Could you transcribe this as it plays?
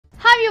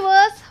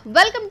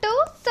Welcome to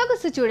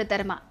సొగసు చూడ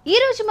తరమ. ఈ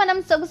రోజు మనం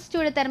సొగసు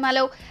చూడ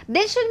తరమలో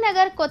దిల్సుఖ్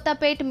నగర్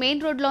కొత్తపేట్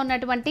మెయిన్ రోడ్ లో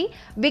ఉన్నటువంటి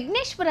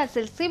విఘ్నేశ్వర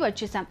సిల్క్స్ కి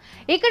వచ్చేసాం.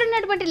 ఇక్కడ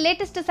ఉన్నటువంటి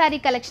లేటెస్ట్ సారీ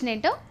కలెక్షన్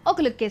ఏంటో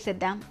ఒక లుక్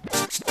వేసేద్దాం.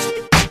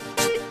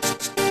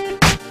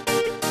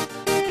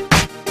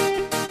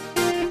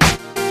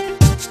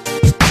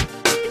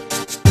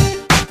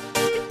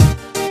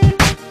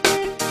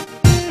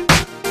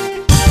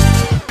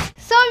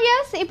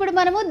 ఇప్పుడు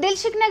మనము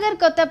దిల్సుఖ్ నగర్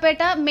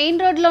కొత్తపేట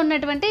మెయిన్ రోడ్ లో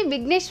ఉన్నటువంటి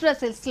విఘ్నేశ్వర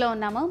సిల్క్స్ లో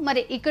ఉన్నాము.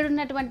 మరి ఇక్కడ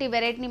ఉన్నటువంటి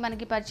వెరైటీని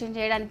మనకి పరిచయం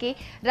చేయడానికి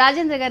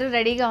రాజేంద్ర గారు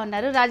రెడీగా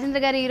ఉన్నారు.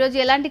 రాజేంద్ర గారు ఈ రోజు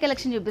ఎలాంటి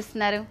కలెక్షన్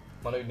చూపిస్తున్నారు?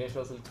 మన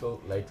విఘ్నేశ్వర సిల్క్స్లో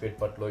లైట్ వెయిట్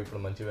పట్టులో ఇప్పుడు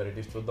మంచి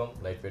వెరైటీస్ చూద్దాం.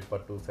 లైట్ వెయిట్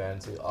పట్టు,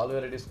 ఫ్యాన్సీ, ఆల్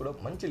వెరైటీస్ కూడా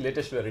మంచి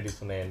లేటెస్ట్ వెరైటీస్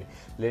ఉన్నాయండి.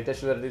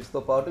 లేటెస్ట్ వెరైటీస్తో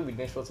పాటు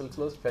విఘ్నేశ్వర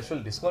సిల్క్స్లో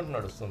స్పెషల్ డిస్కౌంట్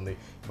నడుస్తుంది.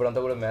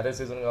 ఇప్పుడంతా కూడా మ్యారేజ్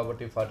సీజన్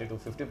కాబట్టి 40 to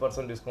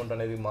 50% డిస్కౌంట్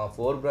అనేది మా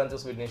 4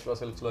 బ్రాంచెస్ విఘ్నేశ్వర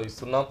సిల్క్స్లో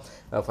ఇస్తున్నాం.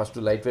 ఫస్ట్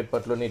లైట్ వెయిట్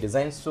పట్టులోని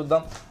డిజైన్స్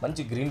చూద్దాం.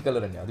 మంచి గ్రీన్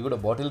కలర్ అండి, అది కూడా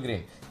బాటిల్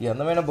గ్రీన్. ఈ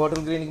అందమైన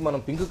బాటిల్ గ్రీన్కి మనం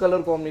పింక్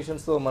కలర్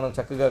కాంబినేషన్స్తో మనం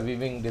చక్కగా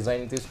వీవింగ్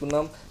డిజైన్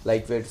తీసుకున్నాం.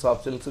 Light weight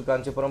soft silks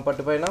Kanchipuram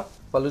పట్టు పైన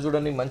పళ్ళు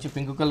చూడండి, మంచి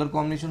పింక్ కలర్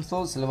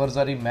కాంబినేషన్స్తో సిల్వర్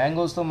జరీ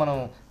మ్యాంగోస్తో మనం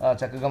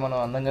చక్కగా మనం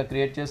అందంగా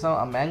క్రియేట్ చేసాం.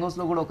 ఆ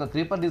మ్యాంగోస్లో కూడా ఒక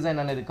క్రీపర్ డిజైన్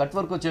అనేది కట్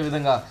వర్క్ వచ్చే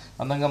విధంగా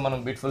అందంగా మనం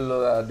బ్యూటిఫుల్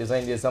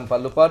డిజైన్ చేసాం.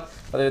 పళ్ళు పార్ట్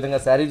అదేవిధంగా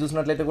శారీ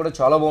చూసినట్లయితే కూడా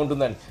చాలా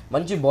బాగుంటుందండి.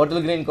 మంచి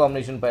బాటిల్ గ్రీన్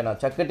కాంబినేషన్ పైన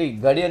చక్కటి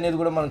గడి అనేది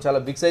కూడా మనం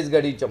చాలా బిగ్ సైజ్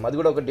గడి ఇచ్చాం. అది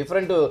కూడా ఒక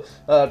డిఫరెంట్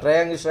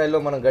ట్రయాంగిల్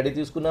స్టైల్లో మనం గడి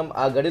తీసుకున్నాం.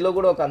 ఆ గడిలో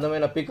కూడా ఒక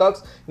అందమైన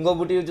పికాక్స్, ఇంకో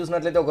బుటీ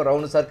చూసినట్లయితే ఒక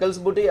రౌండ్ సర్కిల్స్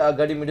బుటీ, ఆ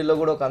గడి మిడిల్లో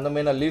కూడా ఒక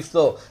అందమైన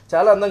లీవ్స్తో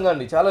చాలా అందంగా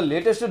అండి, చాలా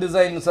లేటెస్ట్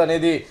డిజైన్స్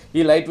అనేది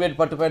ఈ లైట్ వెయిట్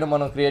పట్టు పైన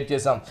మనం క్రియేట్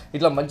చేసాం.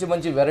 ఇట్లా మంచి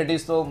మంచి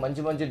వెరైటీస్తో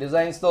మంచి మంచి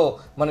డిజైన్స్తో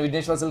మన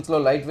విఘ్నేశ్వర సిల్క్స్లో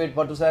లైట్ వెయిట్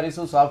పట్టు శారీస్,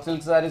 సాఫ్ట్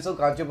సిల్క్ శారీస్,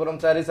 కాంచీపురం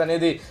శారీస్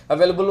అనేది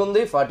అవైలబుల్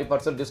ఉంది.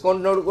 40%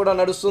 డిస్కౌంట్ కూడా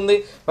నడుస్తుంది.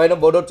 పైన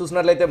బోర్డర్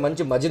చూసినట్లయితే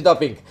మంచి మజింతా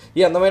పింక్,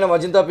 ఈ అందమైన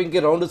మజింతా పింక్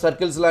కి రౌండ్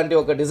సర్కిల్స్ లాంటి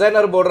ఒక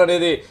డిజైనర్ బోర్డర్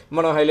అనేది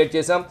మనం హైలైట్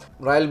చేసాం.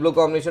 రాయల్ బ్లూ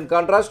కాంబినేషన్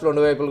కాంట్రాస్ట్,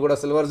 రెండు వైపులు కూడా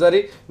సిల్వర్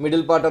జరీ,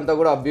 మిడిల్ పార్ట్ అంతా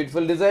కూడా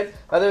బ్యూటిఫుల్ డిజైన్.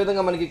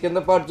 అదేవిధంగా మనకి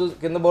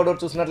కింద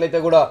బోర్డర్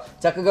చూసినట్లయితే కూడా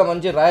చక్కగా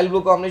మంచి రాయల్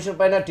బ్లూ కాంబినేషన్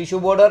పైన టిష్యూ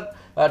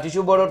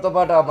బోర్డర్తో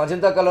పాటు ఆ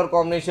మజింతా కలర్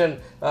కాంబినేషన్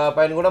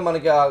పైన కూడా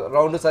మనకి ఆ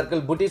రౌండ్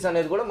సర్కిల్ బుటీస్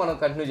అనేది కూడా మనం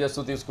కంటిన్యూ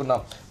చేస్తూ తీసుకున్నాం.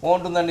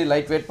 బాగుంటుందండి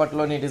లైట్ వెయిట్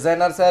పట్టులోని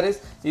డిజైనర్ శారీస్.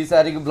 ఈ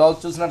శారీకి బ్లౌజ్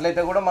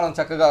చూసినట్లయితే కూడా మనం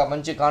చక్కగా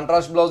మంచి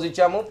కాంట్రాస్ట్ బ్లౌజ్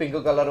ఇచ్చాము. పింక్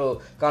కలర్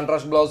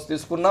కాంట్రాస్ట్ బ్లౌజ్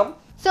తీసుకున్నాం.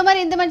 సో మరి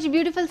ఇంత మంచి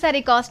బ్యూటిఫుల్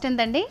సారీ కాస్ట్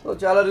ఎంతండి? సో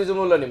చాలా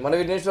రీజనబుల్ అండి. మన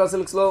విఘ్నేశ్వర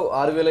సిల్క్స్ లో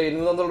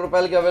 6,800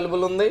 రూపాయలకి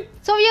అవైలబుల్ ఉంది.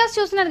 సో వ్యూయర్స్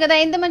చూస్తున్నారు కదా,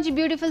 ఇంత మంచి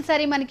బ్యూటిఫుల్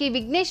సారీ మనకి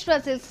విఘ్నేశ్వర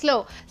సిల్క్స్ లో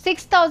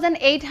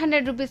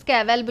 6,800 రూపీస్ కి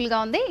అవైలబుల్ గా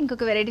ఉంది.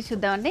 ఇంకొక వెరైటీ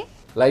చూద్దామండి.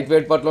 లైట్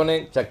వెయిట్ పట్టులోనే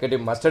చక్కటి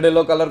మస్టర్డ్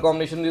ఎల్లో కలర్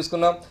కాంబినేషన్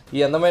తీసుకున్నాం. ఈ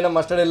అందమైన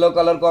మస్టర్డ్ ఎల్లో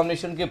కలర్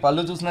కాంబినేషన్కి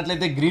పళ్ళు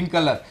చూసినట్లయితే గ్రీన్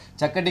కలర్,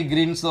 చక్కటి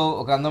గ్రీన్స్తో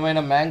ఒక అందమైన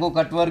మ్యాంగో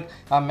కట్ వర్క్.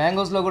 ఆ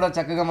మ్యాంగోస్లో కూడా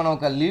చక్కగా మనం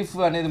ఒక లీఫ్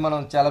అనేది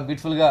మనం చాలా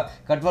బ్యూటిఫుల్గా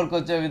కట్ వర్క్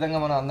వచ్చే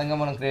విధంగా మనం అందంగా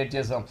మనం క్రియేట్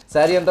చేసాం.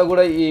 శారీ అంతా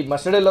కూడా ఈ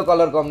మస్టర్డ్ ఎల్లో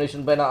కలర్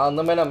కాంబినేషన్ పైన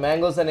అందమైన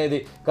మ్యాంగోస్ అనేది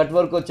కట్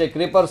వర్క్ వచ్చే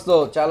క్రీపర్స్తో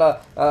చాలా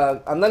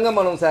అందంగా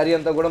మనం శారీ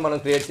అంతా కూడా మనం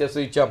క్రియేట్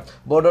చేస్తూ ఇచ్చాం.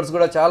 బోర్డర్స్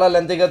కూడా చాలా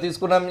లెంతీగా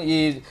తీసుకున్నాం.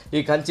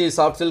 ఈ కంచి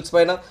సాఫ్ట్ సిల్క్స్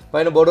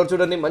పైన బోర్డర్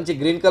చూడండి, మంచి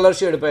గ్రీన్ కలర్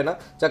షేడ్ పైన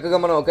చక్కగా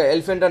మనం ఒక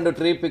ఎలిఫెంట్ అండ్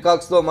ట్రీ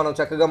పికాక్స్తో మనం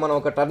చక్కగా మనం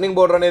ఒక టర్నింగ్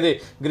బోర్డర్ అనేది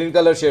గ్రీన్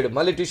కలర్ షేడ్,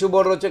 మళ్ళీ టిష్యూ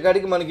బోర్డర్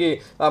వచ్చేకాడికి మనకి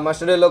ఆ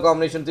మస్టర్డ్ ఎల్లో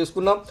కాంబినేషన్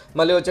తీసుకున్నాం.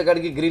 మళ్ళీ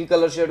వచ్చేకాడికి గ్రీన్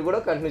కలర్ షేడ్ కూడా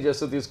కంటిన్యూ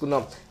చేస్తూ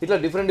తీసుకున్నాం. ఇట్లా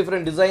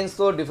డిఫరెంట్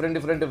డిజైన్స్తో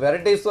డిఫరెంట్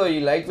వెరైటీస్తో ఈ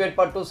లైట్ వెయిట్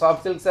పట్టు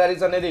సాఫ్ట్ సిల్క్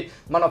శారీస్ అనేది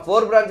మన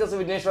 4 బ్రాంచెస్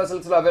విఘ్నేశ్వర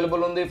సిల్క్స్లో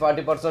అవైలబుల్ ఉంది.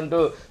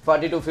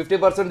 40 to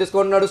 50%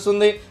 డిస్కౌంట్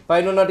నడుస్తుంది.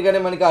 పైన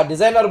ఉన్నట్టుగానే మనకి ఆ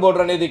డిజైనర్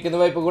బోర్డర్ అనేది కింద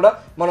వైపు కూడా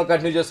మనం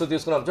కంటిన్యూ చేస్తూ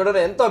తీసుకున్నాం.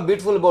 చూడండి ఎంత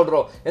బ్యూటిఫుల్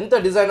బోర్డర్, ఎంత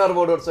డిజైనర్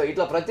బోర్డర్స్.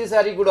 ఇట్లా ప్రతి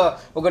శారీ కూడా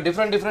ఒక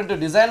డిఫరెంట్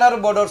డిజైనర్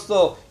బోర్డర్స్తో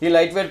ఈ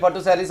లైట్ వెయిట్ పట్టు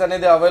శారీస్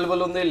అనేది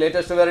అవైలబుల్ ఉంది.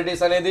 లేటెస్ట్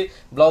వెరైటీస్ అనేది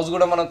బ్లౌజ్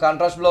కూడా మనం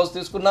కాంట్రాస్ట్ బ్లౌజ్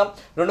తీసుకున్నాం.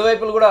 రెండు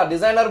వైపులు కూడా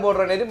డిజైనర్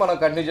బోర్డర్ అనేది మనం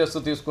కంటిన్యూ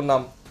చేస్తూ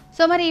తీసుకున్నాం.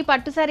 సో మరి ఈ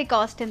పట్టు సారీ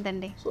కాస్ట్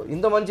ఎంతండి? సో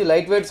ఇంత మంచి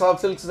light weight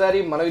soft silk sari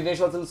మన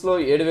విఘ్నేశ్వర సిల్క్స్ లో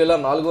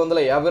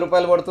 7,450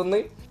 రూపాయలు పడుతుంది.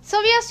 సో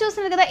వ్యూయర్స్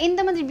చూస్తున్నారు కదా, ఇంత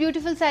మంచి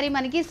బ్యూటిఫుల్ సారీ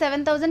మనకి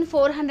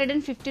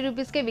 7,450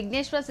 రూపీస్ కి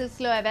విఘ్నేశ్వర సిల్క్స్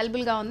లో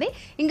అవైలబుల్ గా ఉంది.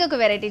 ఇంకొక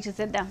వెరైటీ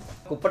చూసేద్దాం.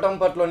 కుప్పటం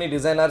పట్టులోని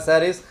డిజైనర్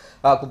శారీస్.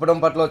 ఆ కుప్పటం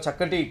పట్టులో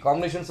చక్కటి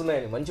కాంబినేషన్స్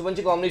ఉన్నాయండి,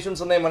 మంచి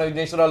కాంబినేషన్స్ ఉన్నాయి మన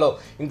విఘ్నేశ్వరలో.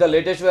 ఇంత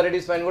లేటెస్ట్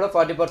వెరైటీస్ పైన కూడా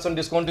 40%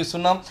 డిస్కౌంట్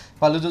ఇస్తున్నాం.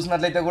 పళ్ళు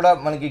చూసినట్లయితే కూడా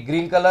మనకి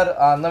గ్రీన్ కలర్,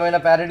 ఆ అందమైన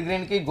ప్యారెట్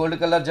గ్రీన్ కి గోల్డ్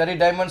కలర్ జరీ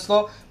డైమండ్స్ తో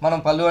మనం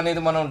పళ్ళు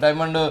అనేది మనం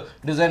డైమండ్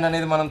డిజైన్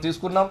అనేది మనం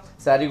తీసుకున్నాం.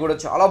 శారీ కూడా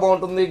చాలా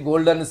బాగుంటుంది.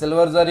 గోల్డ్ అండ్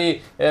సిల్వర్ జరీ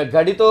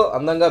గడితో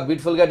అందంగా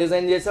బ్యూటిఫుల్ గా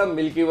డిజైన్ చేసాం.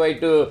 మిల్కీ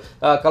వైట్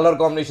కలర్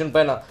కాంబినేషన్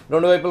పైన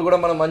రెండు వైపులు కూడా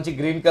మనం మంచి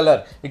గ్రీన్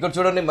కలర్, ఇక్కడ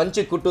చూడండి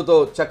మంచి కుట్టుతో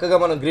చక్కగా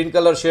మనం గ్రీన్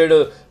కలర్ షేడ్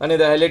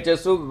అనేది హైలైట్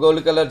చేస్తూ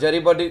గోల్డ్ కలర్ జరీ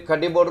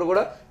కడ్డీ బోర్డర్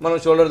కూడా మనం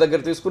షోల్డర్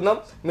దగ్గర తీసుకున్నాం.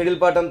 మిడిల్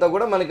పార్ట్ అంతా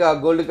కూడా మనకి ఆ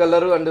gold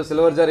colour and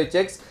silver zari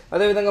checks.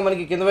 అదేవిధంగా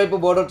మనకి కింద వైపు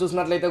బోర్డర్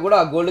చూసినట్లయితే కూడా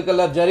ఆ gold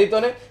colour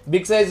జరీతోనే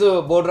big size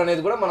border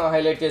అనేది కూడా మనం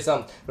హైలైట్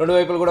చేసాం. రెండు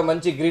వైపులు కూడా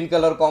మంచి green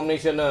colour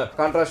combination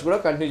contrast contrast కూడా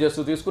కంటిన్యూ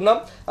చేస్తూ తీసుకున్నాం.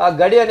 ఆ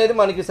గడి అనేది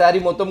మనకి శారీ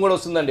మొత్తం కూడా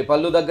వస్తుందండి.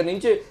 పళ్ళు దగ్గర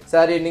నుంచి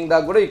శారీ ఎండింగ్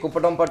దాకా కూడా ఈ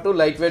కుప్పటం పట్టు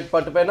లైట్ వెయిట్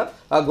పట్టు పైన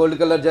ఆ గోల్డ్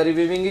కలర్ జరీ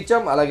వీవింగ్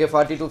ఇచ్చాం. అలాగే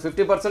 40 to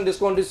 50%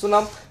 డిస్కౌంట్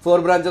ఇస్తున్నాం.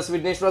 4 బ్రాంచెస్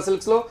విఘ్నేశ్వర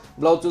సిల్క్స్ లో.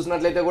 బ్లౌజ్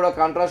చూసినట్లయితే కూడా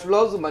కాంట్రాస్ట్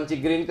బ్లౌజ్ మంచి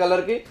గ్రీన్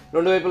కలర్ కి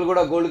రెండు వైపులు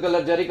కూడా గోల్డ్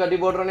కలర్ జరీ కడ్డీ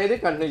బోర్డర్ అనేది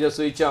కంటిన్యూ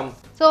చేస్తూ ఇచ్చాం.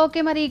 సో ఓకే,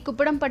 మరి ఈ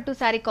కుప్పడం పట్టు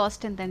శారీ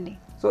కాస్ట్ ఎంతండి?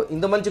 సో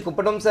ఇంత మంచి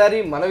కుప్పటం శారీ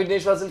మన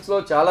విఘ్నేశ్వర సిల్క్స్లో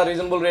చాలా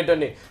రీజనబుల్ రేట్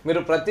అండి. మీరు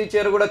ప్రతి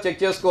చీర కూడా చెక్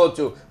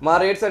చేసుకోవచ్చు. మా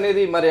రేట్స్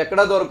అనేది మరి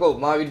ఎక్కడా దొరకవు.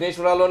 మా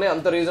విఘ్నేశ్వరలోనే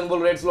అంత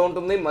రీజనబుల్ రేట్స్లో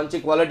ఉంటుంది, మంచి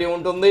క్వాలిటీ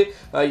ఉంటుంది.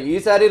 ఈ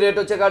శారీ రేట్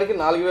వచ్చేకాడికి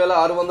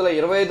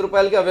 4625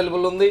 రూపాయలకి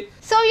అవైలబుల్ ఉంది.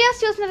 సో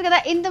యస్, చూస్తున్నారు కదా,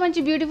 ఇంత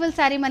మంచి బ్యూటిఫుల్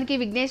శారీ మనకి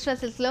విఘ్నేశ్వర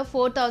సిల్క్స్లో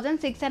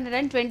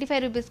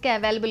 4625 రూపీస్కి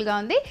అవైలబుల్గా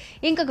ఉంది.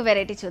 ఇంకొక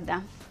వెరైటీ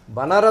చూద్దాం.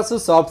 బనారస్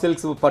సాఫ్ట్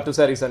సిల్క్స్ పట్టు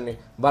శారీస్ అండి.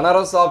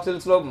 బనారస్ సాఫ్ట్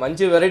సిల్క్స్ లో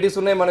మంచి వెరైటీస్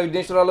ఉన్నాయి మన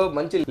విఘ్నేశ్వరలో.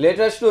 మంచి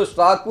లేటెస్ట్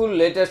స్టాక్,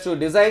 లేటెస్ట్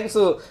డిజైన్స్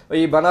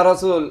ఈ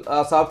బనారస్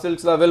సాఫ్ట్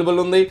సిల్క్స్ లో అవైలబుల్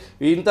ఉంది.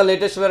 ఇంత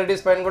లేటెస్ట్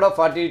వెరైటీస్ పైన కూడా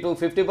 40 to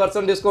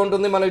 50% డిస్కౌంట్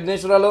ఉంది మన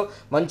విఘ్నేశ్వరలో.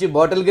 మంచి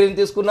బాటిల్ గ్రీన్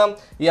తీసుకున్నాం.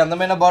 ఈ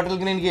అందమైన బాటిల్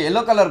గ్రీన్ కి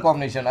ఎల్లో కలర్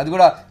కాంబినేషన్, అది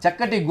కూడా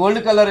చక్కటి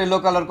gold colour yellow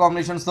colour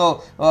combinations తో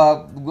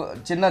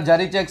చిన్న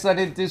జరీ చెక్స్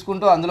అనేది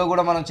తీసుకుంటూ అందులో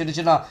కూడా మనం చిన్న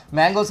చిన్న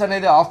మ్యాంగోస్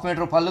అనేది 1/2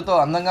 మీటర్ పళ్ళుతో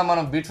అందంగా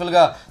మనం బ్యూటిఫుల్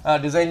గా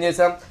డిజైన్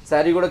చేసాం.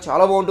 శారీ కూడా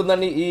చాలా బాగుంటుందండి.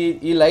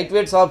 ఈ లైట్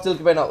వెయిట్ సాఫ్ట్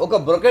సిల్క్ పైన ఒక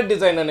బ్రొకెట్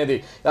డిజైన్ అనేది,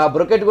 ఆ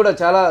బ్రొకెట్ కూడా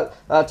చాలా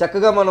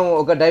చక్కగా మనం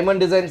ఒక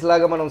డైమండ్ డిజైన్స్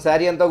లాగా మనం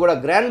శారీ అంతా కూడా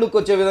గ్రాండ్ లుక్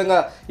వచ్చే విధంగా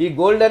ఈ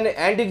గోల్డ్ అండ్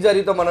యాంటిక్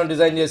జరీతో మనం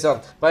డిజైన్ చేసాం.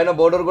 పైన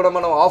బోర్డర్ కూడా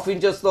మనం 1/2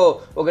 ఇంచెస్ తో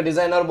ఒక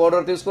డిజైనర్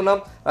బోర్డర్ తీసుకున్నాం.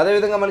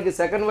 అదేవిధంగా మనకి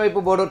సెకండ్ వైపు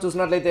బోర్డర్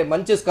చూసినట్లయితే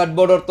మంచి స్కర్ట్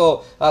బోర్డర్ తో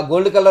ఆ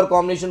గోల్డ్ కలర్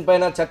కాంబినేషన్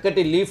పైన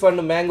చక్కటి లీఫ్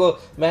అండ్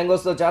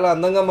మ్యాంగోస్ తో చాలా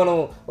అందంగా మనం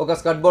ఒక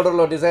స్కర్ట్ బోర్డర్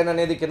లో డిజైన్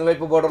అనేది కింద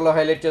వైపు బోర్డర్ లో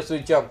హైలైట్ చేస్తూ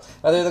ఇచ్చాం.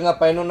 అదేవిధంగా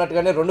పైన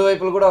ఉన్నట్టుగానే రెండు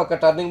వైపులు కూడా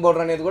ఒక టర్నింగ్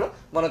బోర్డర్ అనేది కూడా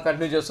మనం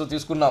కంటిన్యూ చేస్తూ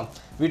తీసుకున్నాం.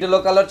 వీటిలో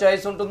కలర్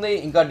చాయిస్ ఉంటుంది.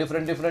 ఇంకా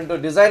డిఫరెంట్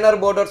డిజైనర్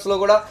బోర్డర్స్ లో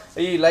కూడా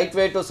ఈ light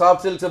weight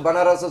soft silks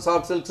Banaras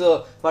soft silks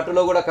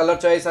పట్టులో కూడా కలర్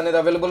చాయిస్ అనేది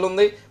అవైలబుల్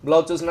ఉంది.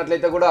 బ్లౌజ్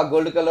చూసినట్లయితే కూడా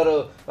గోల్డ్ కలర్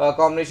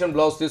కాంబినేషన్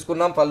బ్లౌజ్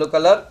తీసుకున్నాం. పళ్ళు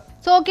కలర్.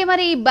 సో ఓకే,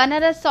 మరి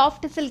Banaras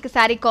soft silk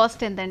sari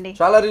cost ఎంతండి?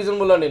 చాలా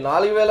రీజనబుల్ అండి.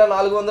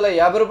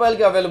 4450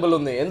 రూపాయలకి అవైలబుల్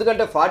ఉంది.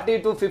 ఎందుకంటే 40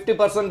 to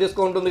 50%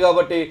 డిస్కౌంట్ ఉంది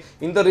కాబట్టి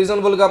ఇంత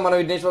రీజనబుల్ గా మన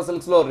విఘ్నేశ్వర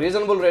సిల్క్స్ లో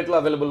రీజనబుల్ రేట్ లో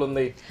అవైలబుల్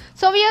ఉంది.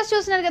 సో వ్యూయర్స్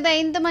చూస్తున్నారు కదా,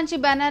 ఇంత మంచి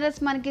బనారస్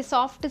మనకి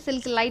soft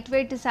silk light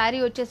weight sari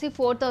వచ్చేసి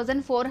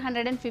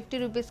 4450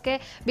 రూపీస్కే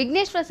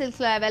విఘ్నేశ్వర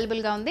సిల్క్స్ లో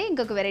అవైలబుల్ గా ఉంది.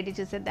 ఇంకొక వెరైటీ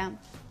చూసేద్దాం.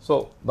 సో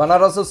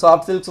బనారస్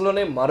సాఫ్ట్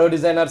సిల్క్స్లోనే మరో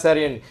డిజైనర్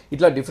శారీ అండి.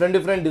 ఇట్లా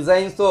డిఫరెంట్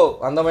డిజైన్స్తో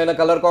అందమైన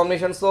కలర్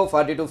కాంబినేషన్స్తో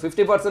 40 to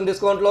 50%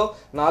 డిస్కౌంట్లో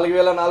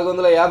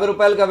 4450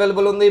 రూపాయలకి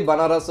అవైలబుల్ ఉంది.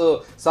 బనారస్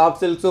సాఫ్ట్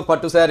సిల్క్స్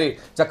పట్టు శారీ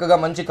చక్కగా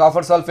మంచి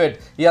కాఫర్ సల్ఫేట్,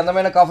 ఈ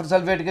అందమైన కాఫర్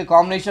సల్ఫేట్కి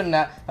కాంబినేషన్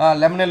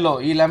లెమనెల్లో.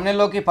 ఈ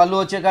లెమనెల్లోకి పళ్ళు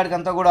వచ్చే కాడికి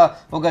అంతా కూడా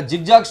ఒక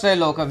జిగ్జాగ్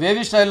స్టైల్లో, ఒక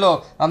వేవీ స్టైల్లో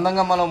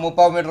అందంగా మనం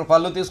 30 మీటర్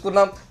పళ్ళు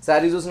తీసుకున్నాం.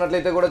 శారీ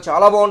చూసినట్లయితే కూడా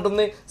చాలా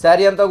బాగుంటుంది.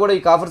 శారీ అంతా కూడా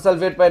ఈ కాఫర్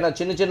సల్ఫేట్ పైన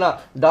చిన్న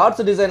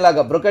డాట్స్ డిజైన్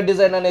లాగా బ్రొకెట్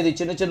డిజైన్ అనేది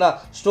చిన్న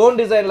స్టోన్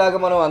డిజైన్ లాగా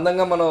మనం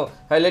అందంగా మనం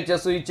హైలైట్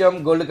చేస్తూ ఇచ్చాం.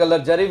 గోల్డ్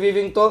కలర్ జరీ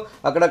వీవింగ్ తో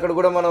అక్కడక్కడ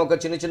కూడా మనం ఒక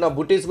చిన్న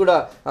బుటీస్ కూడా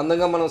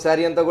అందంగా మనం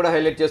శారీ అంతా కూడా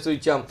హైలైట్ చేస్తూ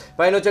ఇచ్చాం.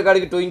 పైన వచ్చే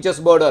కాడికి 2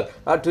 ఇంచెస్ బోర్డర్,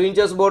 ఆ 2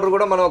 ఇంచెస్ బోర్డర్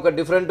కూడా మనం ఒక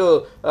different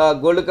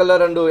gold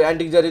colour and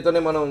antique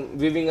జరీతోనే మనం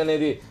వీవింగ్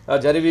అనేది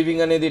జరీ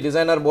వీవింగ్ అనేది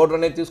డిజైనర్ బోర్డర్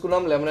అనేది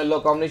తీసుకున్నాం లెమన్ ఎల్లో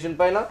కాంబినేషన్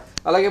పైన.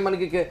 అలాగే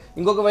మనకి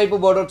ఇంకొక వైపు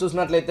బోర్డర్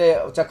చూసినట్లయితే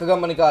చక్కగా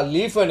మనకి ఆ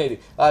లీఫ్ అనేది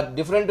ఆ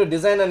డిఫరెంట్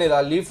డిజైన్ అనేది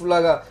ఆ లీఫ్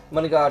లాగా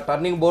మనకి ఆ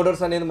టర్నింగ్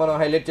బోర్డర్స్ అనేది మనం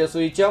హైలైట్ చేస్తూ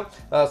ఇచ్చాం.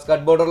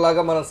 స్కర్ట్ బోర్డర్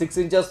లాగా మనం 6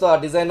 ఇంచెస్ తో ఆ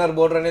డిజైనర్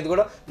బోర్డర్ అనేది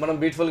కూడా మనం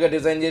బ్యూటిఫుల్ గా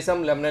డిజైన్ చేసాం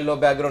లెమన్ ఎల్లో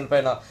బ్యాక్గ్రౌండ్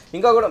పైన.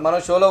 ఇంకా కూడా మన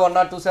షోలో 1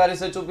 or 2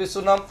 శారీస్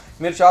చూపిస్తున్నాం.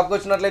 మీరు షాప్కి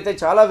వచ్చినట్లయితే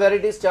చాలా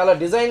వెరైటీస్, చాలా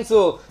డిజైన్స్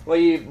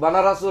ఈ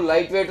Banaras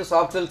light weight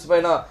soft silks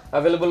పైన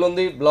అవైలబుల్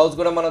ఉంది. బ్లౌజ్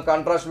కూడా మనం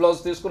కాంట్రాస్ట్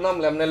బ్లౌజ్ తీసుకున్నాం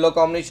lemon yellow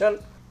combination.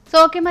 So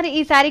okay, మరి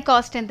ఈ శారీ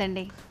కాస్ట్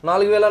ఎంతండి?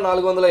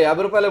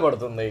 4450 రూపాయలే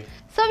పడుతుంది.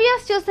 సో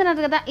వ్యూయర్స్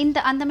చూస్తున్నారు కదా, ఇంత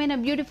అందమైన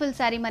బ్యూటిఫుల్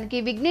శారీ మనకి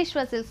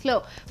విఘ్నేశ్వర సిల్క్స్లో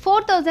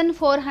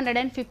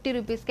 4450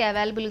 రూపీస్కి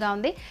అవైలబుల్గా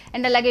ఉంది.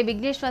 అండ్ అలాగే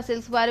విఘ్నేశ్వర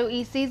సిల్క్స్ వారు ఈ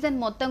సీజన్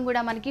మొత్తం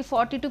కూడా మనకి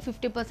 40 to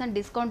 50%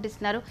 డిస్కౌంట్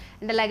ఇస్తున్నారు.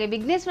 అండ్ అలాగే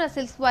విఘ్నేశ్వర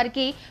సిల్క్స్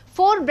వారికి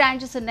 4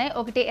 బ్రాంచెస్ ఉన్నాయి.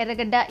 ఒకటి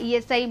ఎర్రగడ్డ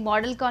ఈఎస్ఐ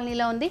మోడల్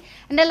కాలనీలో ఉంది.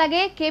 అండ్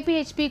అలాగే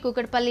కేపీహెచ్పి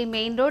కుకట్పల్లి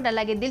మెయిన్ రోడ్,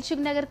 అలాగే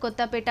దిల్సుఖ్ నగర్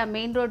కొత్తపేట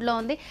మెయిన్ రోడ్లో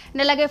ఉంది.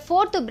 అండ్ అలాగే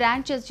 4th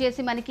బ్రాంచ్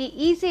వచ్చేసి మనకి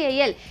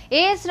ఈసీఐఎల్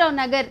ఏఎస్ రావు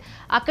నగర్,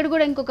 అక్కడ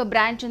కూడా ఇంకొక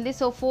బ్రాంచ్ ఉంది.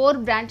 సో 4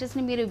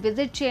 బ్రాంచెస్ని మీరు విజిట్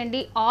చేయండి.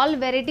 ఆల్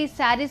వెరైటీ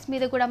శారీస్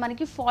మీద కూడా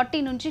మనకి 40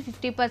 నుంచి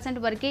 50%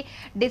 వరకు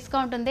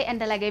డిస్కౌంట్ ఉంది.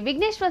 అండ్ అలాగే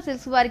విఘ్నేశ్వర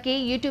సిల్క్స్ వారికి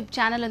యూట్యూబ్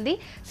ఛానల్ ఉంది,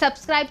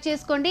 సబ్స్క్రైబ్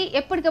చేసుకోండి.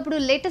 ఎప్పటికప్పుడు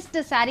లేటెస్ట్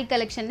శారీ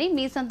కలెక్షన్ ని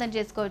మీ సొంతం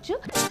చేసుకోవచ్చు.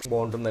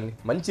 బాగుంటుందండి.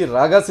 మంచి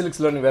రాగా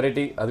సిల్క్స్ లోని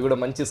వెరైటీ, అది కూడా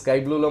మంచి స్కై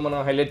బ్లూ లో మనం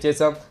హైలైట్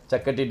చేసాం.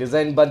 చక్కటి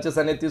డిజైన్ బంచెస్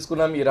అనేది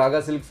తీసుకున్నాం ఈ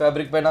రాగా సిల్క్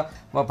ఫ్యాబ్రిక్ పైన.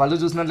 మా పళ్ళు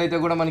చూసినట్లయితే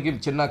కూడా మనకి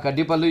చిన్న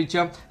కడ్డీ పళ్ళు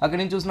ఇచ్చాం.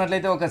 అక్కడి నుంచి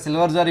చూసినట్లయితే ఒక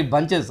సిల్వర్ జారీ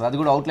బంచెస్, అది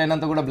కూడా అవుట్లైన్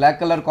అంతా కూడా బ్లాక్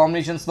కలర్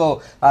కాంబినేషన్స్తో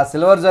ఆ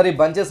సిల్వర్ జరీ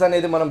బంచెస్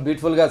అనేది మనం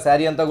బ్యూటిఫుల్గా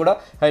శారీ అంతా కూడా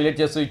హైలైట్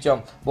చేస్తూ ఇచ్చాం.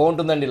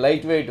 బాగుంటుందండి,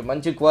 లైట్ వెయిట్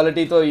మంచి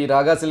క్వాలిటీతో ఈ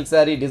రాగా సిల్క్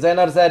శారీ,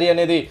 డిజైనర్ శారీ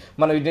అనేది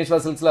మన విఘ్నేశ్వర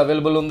సిల్క్స్లో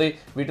అవైలబుల్ ఉంది.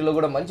 వీటిలో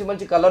కూడా మంచి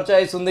మంచి కలర్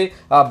చాయిస్ ఉంది.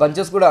 ఆ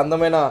బంచెస్ కూడా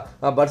అందమైన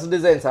బర్డ్స్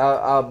డిజైన్స్,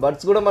 ఆ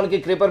బర్డ్స్ కూడా మనకి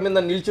క్రీపర్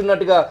మీద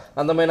నిల్చున్నట్టుగా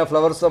అందమైన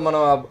ఫ్లవర్స్తో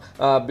మనం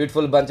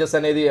బ్యూటిఫుల్ బంచెస్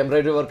అనేది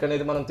ఎంబ్రాయిడరీ వర్క్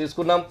అనేది మనం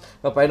తీసుకున్నాం.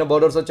 పైన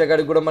బోర్డర్స్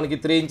వచ్చేకాడికి కూడా మనకి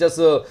 3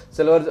 ఇంచెస్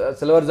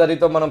సిల్వర్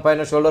జరీతో మనం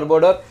పైన షోల్డర్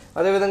బోర్డర్,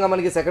 అదేవిధంగా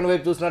మనకి సెకండ్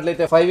వైపు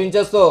చూసినట్లయితే 5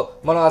 ఇంచెస్తో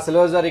మనం ఆ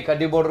సిల్వర్ జరీ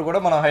కడ్డీ బోర్డర్ కూడా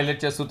మనం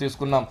హైలైట్ చేస్తూ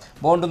తీసుకున్నాం.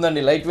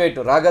 బాగుంటుందండి, లైట్ వెయిట్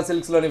రాగా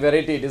సిల్క్స్లోని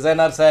వెరైటీ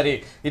డిజైనర్ శారీ.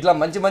 ఇట్లా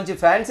మంచి మంచి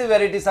ఫ్యాన్సీ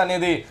వెరైటీస్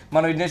అనేది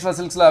మన విఘ్నేశ్వర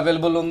సిల్క్స్లో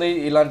అవైలబుల్ ఉంది.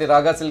 ఇలాంటి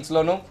రాగా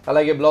సిల్క్స్లోను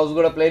అలాగే బ్లౌజ్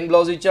కూడా ప్లెయిన్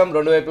బ్లౌజ్ ఇచ్చాం.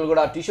 2 వైపులు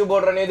కూడా టిష్యూ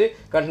బోర్డర్ అనేది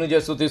కంటిన్యూ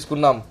చేస్తూ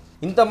తీసుకున్నాం.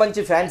 ఇంత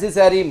మంచి ఫ్యాన్సీ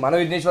శారీ మన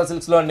విఘ్నేశ్వర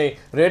సిల్క్స్లో అండి.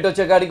 Rate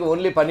వచ్చేకాడికి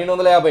only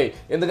 1250.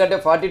 ఎందుకంటే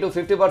 40 to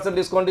 50%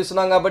 డిస్కౌంట్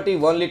ఇస్తున్నాం కాబట్టి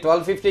ఓన్లీ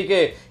 1250కే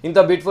ఇంత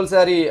బ్యూటిఫుల్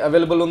శారీ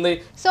అవైలబుల్ ఉంది.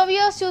 సో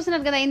వ్యూవర్స్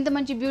చూస్తున్నారు కదా, ఇంత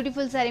మంచి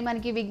బ్యూటిఫుల్ శారీ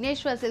మనకి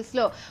విఘ్నేశ్వర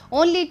సిల్క్స్లో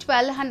ఓన్లీ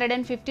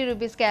 1250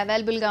 రూపీస్కి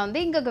అవైలబుల్గా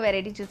ఉంది. ఇంకొక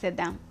వెరైటీ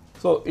చూసేద్దాం.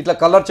 సో ఇట్లా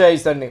కలర్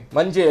చాయిస్ అండి,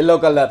 మంచి ఎల్లో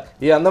కలర్.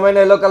 ఈ అందమైన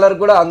ఎల్లో కలర్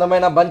కూడా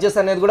అందమైన బంచెస్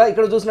అనేది కూడా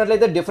ఇక్కడ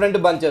చూసినట్లయితే డిఫరెంట్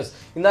బంచెస్.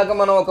 ఇందాక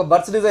మనం ఒక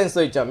బర్డ్స్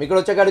డిజైన్స్తో ఇచ్చాం. ఇక్కడ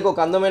వచ్చేకాడికి ఒక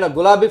అందమైన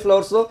గులాబీ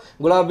ఫ్లవర్స్తో,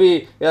 గులాబీ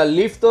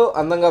లీఫ్తో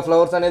అందంగా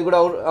ఫ్లవర్స్ అనేది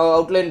కూడా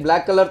అవుట్లైన్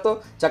బ్లాక్ కలర్తో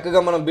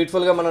చక్కగా మనం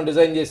బ్యూటిఫుల్గా మనం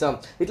డిజైన్ చేసాం.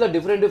 ఇట్లా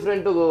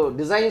డిఫరెంట్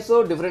డిజైన్స్,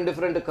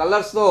 డిఫరెంట్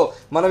కలర్స్తో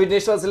మన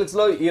విఘ్నేశ్వర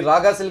సిల్క్స్లో ఈ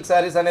రాగా సిల్క్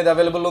శారీస్ అనేది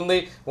అవైలబుల్ ఉంది.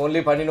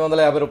 ఓన్లీ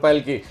 1250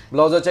 రూపాయలకి.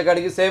 బ్లౌజ్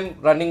వచ్చేకాడికి సేమ్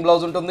రన్నింగ్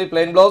బ్లౌజ్ ఉంటుంది,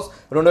 ప్లెయిన్ బ్లౌజ్.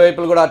 2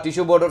 వైపులు కూడా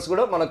టిష్యూ బోర్డర్స్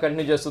కూడా మనం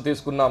కంటిన్యూ చేస్తూ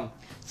తీసుకున్నాం.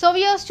 సో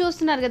వ్యూవర్స్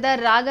చూస్తున్నారు కదా,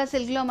 రాగా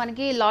సిల్క్లో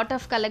మనకి లాట్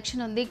ఆఫ్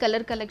కలెక్షన్ ఉంది,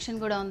 కలర్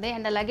కలెక్షన్ కూడా ఉంది.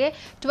 అండ్ అలాగే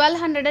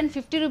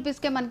 1250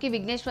 రూపీస్కే మనకి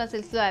విఘ్నేశ్వర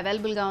సిల్క్స్లో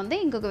అవైలబుల్గా ఉంది.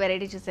 ఇంకొక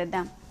వెరైటీ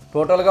చూసేద్దాం.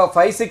 టోటల్గా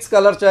 5-6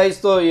 కలర్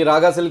చాయిస్తో ఈ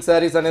రాగా సిల్క్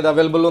శారీస్ అనేది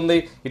అవైలబుల్ ఉంది.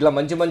 ఇట్లా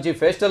మంచి మంచి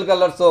పేస్టల్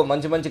కలర్స్తో,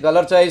 మంచి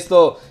కలర్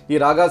చాయిస్తో ఈ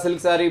రాగా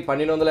సిల్క్ శారీ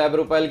 1250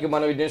 రూపాయలకి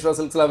మన విఘ్నేశ్వర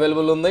సిల్క్స్లో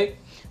అవైలబుల్ ఉంది.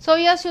 సో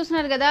ఇయర్స్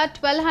చూస్తున్నారు కదా,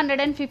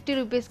 1250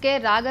 రూపీస్కే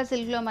రాగా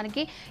సిల్క్లో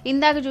మనకి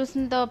ఇందాక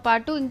చూసినతో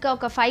పాటు ఇంకా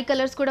ఒక 5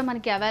 కలర్స్ కూడా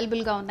మనకి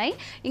అవైలబుల్గా ఉన్నాయి.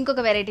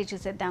 ఇంకొక వెరైటీ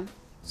చూసేద్దాం.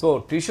 సో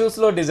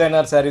టిష్యూస్లో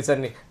డిజైనర్ శారీస్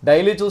అన్ని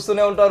డైలీ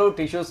చూస్తూనే ఉంటారు.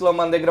 టిష్యూస్లో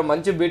మన దగ్గర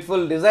మంచి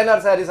బ్యూటిఫుల్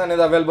డిజైనర్ శారీస్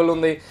అనేది అవైలబుల్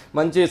ఉంది.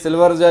 మంచి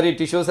సిల్వర్ జరీ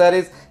టిష్యూ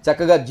శారీస్,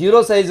 చక్కగా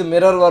 0 సైజ్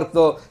మిర్రర్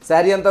వర్క్తో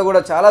శారీ అంతా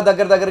కూడా చాలా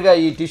దగ్గరగా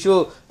ఈ టిష్యూ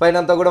పైన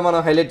అంతా కూడా మనం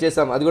హైలైట్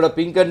చేసాం. అది కూడా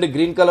పింక్ అండ్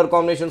గ్రీన్ కలర్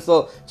కాంబినేషన్స్తో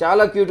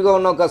చాలా క్యూట్గా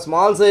ఉన్న ఒక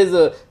స్మాల్ సైజ్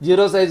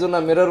 0 సైజ్ ఉన్న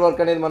మిర్రర్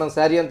వర్క్ అనేది మనం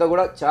శారీ అంతా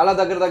కూడా చాలా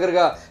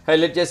దగ్గరగా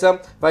హైలైట్ చేసాం.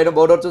 పైన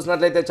బోర్డర్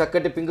చూసినట్లయితే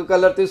చక్కటి పింక్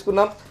కలర్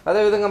తీసుకున్నాం.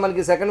 అదేవిధంగా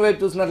మనకి సెకండ్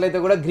వైపు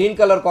చూసినట్లయితే కూడా గ్రీన్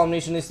కలర్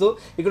కాంబినేషన్ ఇస్తూ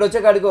ఇక్కడ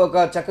వచ్చేకాడికి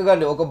ఒక చక్కగా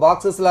ఒక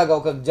బాక్సెస్ లాగా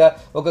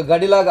ఒక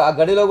గడిలాగా, ఆ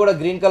గడిలో కూడా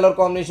green colour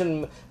combination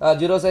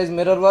 0 size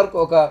mirror work,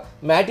 ఒక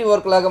మ్యాటీ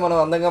వర్క్ లాగా మనం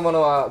అందంగా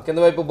మనం కింద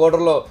వైపు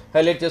బోర్డర్ లో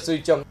హైలైట్ చేస్తూ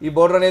ఇచ్చాం. ఈ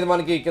బోర్డర్ అనేది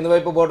మనకి కింద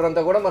వైపు బోర్డర్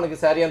అంతా కూడా మనకి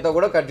శారీ అంతా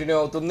కూడా కంటిన్యూ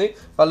అవుతుంది.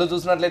 పళ్ళు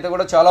చూసినట్లయితే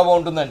కూడా చాలా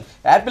బాగుంటుందండి.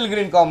 యాపిల్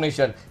గ్రీన్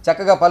కాంబినేషన్,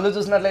 చక్కగా పళ్ళు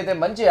చూసినట్లయితే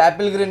మంచి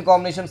యాపిల్ గ్రీన్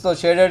కాంబినేషన్స్ తో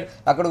షేడెడ్,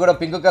 అక్కడ కూడా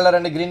pink colour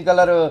and green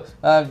colour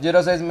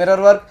 0 size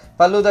mirror work.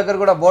 పళ్ళు దగ్గర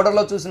కూడా బోర్డర్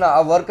లో చూసిన ఆ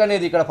వర్క్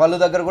అనేది ఇక్కడ పళ్ళు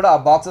దగ్గర కూడా ఆ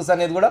బాక్సెస్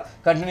అనేది కూడా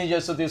కంటిన్యూ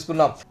చేస్తూ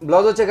తీసుకున్నాం.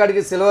 బ్లౌజ్ వచ్చేకాడికి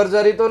సిల్వర్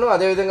జరీతోను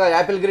అదేవిధంగా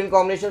యాపిల్ గ్రీన్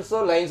కాంబినేషన్స్ తో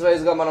లైన్స్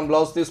వైజ్ గా మనం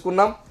బ్లౌజ్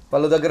తీసుకున్నాం.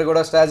 పళ్ళు దగ్గర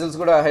కూడా స్టాజిల్స్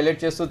కూడా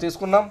హైలైట్ చేస్తూ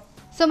తీసుకున్నాం.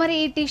 సో మరి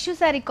ఈ టిష్యూ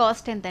సారీ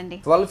కాస్ట్ ఎంతండి?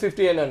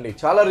 1250 అండి,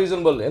 చాలా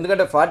రీజనబుల్.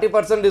 ఎందుకంటే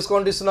 40%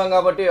 డిస్కౌంట్ ఇస్తున్నాం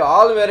కాబట్టి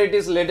ఆల్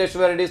వెరైటీస్, లేటెస్ట్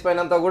వెరైటీస్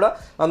పైన అంతా కూడా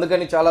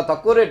అందుకని చాలా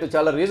తక్కువ రేటు,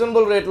 చాలా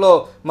రీజనబుల్ రేట్లో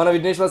మన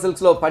విఘ్నేశ్వర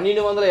సిల్క్స్ లో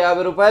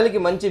 1250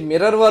 రూపాయలకి మంచి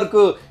మిర్రర్ వర్క్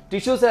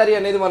టిష్యూ శారీ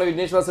అనేది మన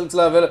విఘ్నేశ్వర సిల్క్స్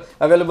లో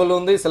అవైలబుల్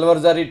ఉంది.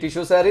 సిల్వర్ జారీ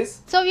టిష్యూ శారీస్.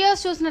 సో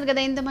వ్యూవర్స్ చూస్తున్నారు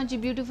కదా, ఇంత మంచి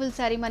బ్యూటిఫుల్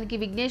శారీ మనకి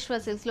విఘ్నేశ్వర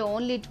సిల్క్స్ లో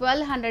ఓన్లీ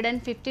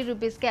 1250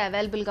 రూపీస్కి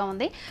అవైలబుల్గా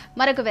ఉంది.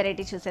 మరొక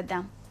వెరైటీ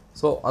చూసేద్దాం.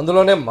 సో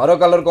అందులోనే మరో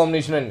కలర్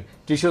కాంబినేషన్ అండి,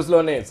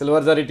 టిష్యూస్లోనే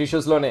సిల్వర్ జరీ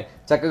టిష్యూస్లోనే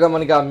చక్కగా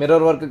మనకి ఆ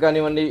మిర్రర్ వర్క్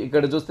కానివ్వండి,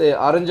 ఇక్కడ చూస్తే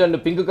orange and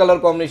pink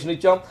colour combination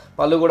ఇచ్చాం.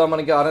 పళ్ళు కూడా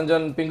మనకి orange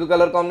and pink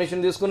colour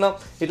combination తీసుకున్నాం.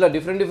 ఇట్లా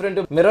డిఫరెంట్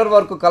మిర్రర్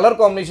వర్క్ కలర్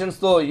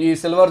కాంబినేషన్స్తో ఈ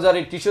సిల్వర్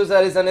జరీ టిష్యూ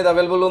శారీస్ అనేది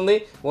అవైలబుల్ ఉంది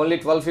ఓన్లీ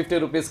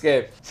 1250 రూపీస్కే.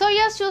 సో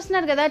ఇయర్స్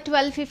చూస్తున్నారు కదా,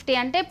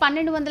 1250 అంటే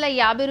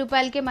 1250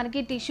 రూపాయలకే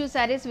మనకి tissue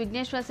saris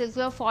Vighneshwara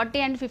సిల్క్స్లో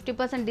 40 and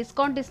 50%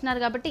 discount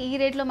ఇస్తున్నారు కాబట్టి ఈ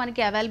రేట్లో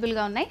మనకి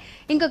అవైలబుల్గా ఉన్నాయి.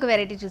 ఇంకొక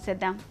వెరైటీ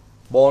చూసేద్దాం.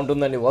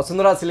 బాగుంటుందండి,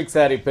 వసుంధరా సిల్క్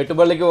శారీ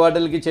పెట్టుబడులకి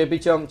వాటికి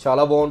చేపించాం,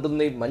 చాలా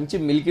బాగుంటుంది. మంచి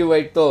మిల్కీ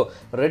వైట్తో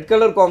రెడ్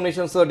కలర్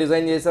కాంబినేషన్స్తో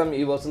డిజైన్ చేసాం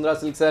ఈ వసుంధరా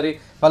సిల్క్ శారీ.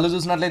 పళ్ళు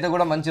చూసినట్లయితే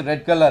కూడా మంచి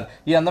రెడ్ కలర్,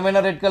 ఈ అందమైన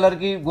రెడ్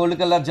కలర్కి గోల్డ్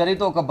కలర్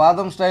జరీతో ఒక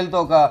బాదం స్టైల్తో,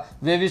 ఒక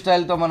వేవీ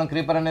స్టైల్తో మనం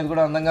క్రీపర్ అనేది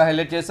కూడా అందంగా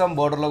హైలైట్ చేసాం.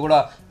 బోర్డర్లో కూడా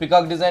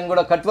పికాక్ డిజైన్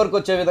కూడా కట్ వర్క్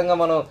వచ్చే విధంగా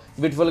మనం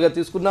బ్యూటిఫుల్గా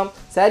తీసుకున్నాం.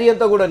 శారీ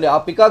అంతా కూడా అండి ఆ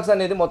పికాక్స్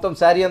అనేది మొత్తం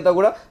శారీ అంతా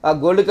కూడా ఆ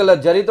గోల్డ్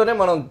కలర్ జరీతోనే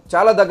మనం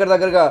చాలా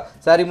దగ్గరగా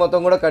శారీ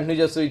మొత్తం కూడా కంటిన్యూ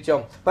చేస్తూ ఇచ్చాం.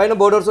 పైన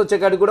బోర్డర్స్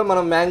వచ్చేకాడికి కూడా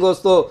మనం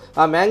మ్యాంగోస్తో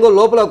ఆ మ్యాంగో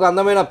లోపల ఒక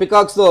అందమైన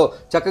పికాక్స్ తో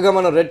చక్కగా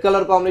మనం రెడ్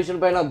కలర్ కాంబినేషన్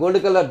పైన గోల్డ్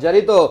కలర్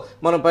జరీతో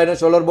మనం పైన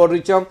షోల్డర్ బోర్డర్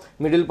ఇచ్చాం.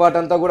 మిడిల్ పార్ట్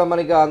అంతా కూడా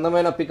మనకి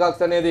అందమైన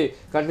పికాక్స్ అనేది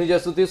కంటిన్యూ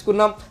చేస్తూ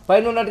తీసుకున్నాం.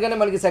 పైన ఉన్నట్టుగానే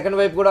మనకి సెకండ్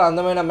వైపు కూడా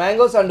అందమైన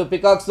మ్యాంగోస్ అండ్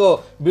పికాక్స్ తో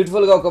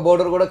బ్యూటిఫుల్ గా ఒక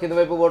బోర్డర్ కూడా కింద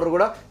వైపు బోర్డర్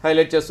కూడా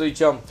హైలైట్ చేస్తూ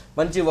ఇచ్చాం.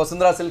 మంచి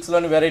వసుంధరా సిల్క్స్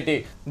లోని వెరైటీ.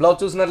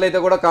 బ్లౌజ్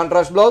చూసినట్లయితే కూడా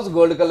contrast blouse,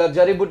 gold colour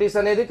zari బుటీస్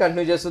అనేది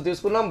కంటిన్యూ చేస్తూ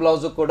తీసుకున్నాం.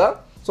 బ్లౌజ్ కూడా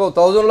సో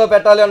 1000 లో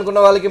పెట్టాలి అనుకున్న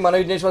వాళ్ళకి మన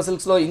విఘ్నేశ్వర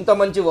సిల్క్స్ లో ఇంత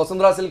మంచి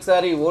వసుంధరా సిల్క్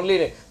శారీ ఓన్లీ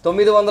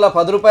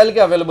 910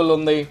 రూపాయలకి అవైలబుల్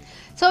ఉంది.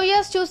 సో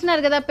ఇయర్స్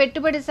చూస్తున్నారు కదా,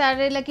 పెట్టుబడి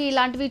శారీలకి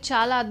ఇలాంటివి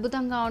చాలా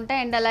అద్భుతంగా ఉంటాయి.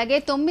 అండ్ అలాగే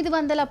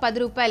 910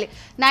 రూపాయలు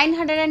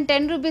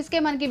 910 రూపీస్కే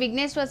మనకి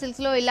విఘ్నేశ్వర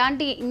సిల్క్స్లో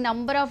ఇలాంటి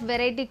number of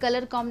variety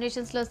colour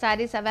కాంబినేషన్స్లో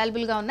saris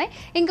అవైలబుల్గా ఉన్నాయి.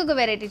 ఇంకొక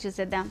వెరైటీ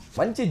చూసేద్దాం.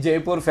 మంచి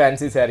జైపూర్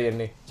ఫ్యాన్సీ శారీ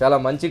అండి. చాలా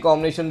మంచి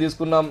కాంబినేషన్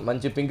తీసుకున్నాం.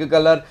 మంచి పింక్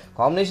కలర్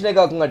కాంబినేషనే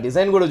కాకుండా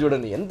డిజైన్ కూడా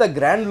చూడండి ఎంత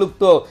గ్రాండ్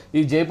లుక్తో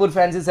ఈ జైపూర్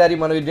ఫ్యాన్సీ శారీ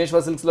మన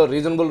విఘ్నేశ్వర సిల్క్స్లో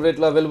రీజనబుల్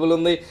రేట్లో అవైలబుల్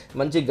ఉంది.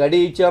 మంచి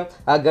గడి ఇచ్చాం.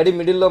 ఆ గడి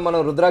మిడిల్లో మనం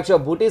రుద్రాక్ష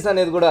బూటీస్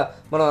అనేది కూడా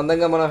మనం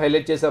అందంగా మనం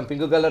హైలైట్ చేసాం. పింక్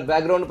కలర్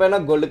బ్యాక్గ్రౌండ్ పైన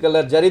గోల్డ్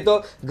కలర్ జరీతో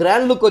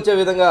గ్రాండ్ లుక్ వచ్చే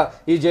విధంగా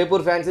ఈ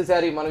జైపూర్ ఫ్యాన్సీ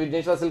శారీ మన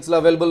విఘ్నేశ్వర సిల్క్స్ లో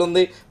అవైలబుల్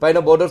ఉంది. పైన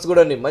బోర్డర్స్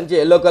కూడా అండి మంచి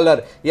ఎల్లో కలర్.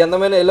 ఈ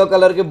అందమైన ఎల్లో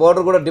కలర్ కి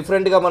బోర్డర్ కూడా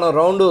డిఫరెంట్ గా మనం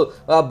రౌండ్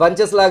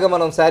బంచెస్ లాగా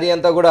మనం శారీ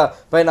అంతా కూడా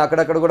పైన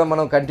అక్కడక్కడ కూడా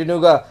మనం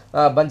కంటిన్యూగా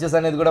బంచెస్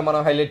అనేది కూడా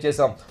మనం హైలైట్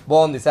చేసాం.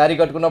 బాగుంది. శారీ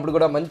కట్టుకున్నప్పుడు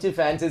కూడా మంచి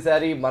ఫ్యాన్సీ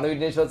శారీ మన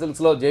విఘ్నేశ్వర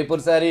సిల్క్స్ లో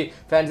జైపూర్ శారీ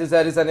ఫ్యాన్సీ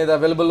శారీస్ అనేది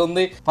అవైలబుల్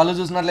ఉంది. పళ్ళు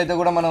చూసినట్లయితే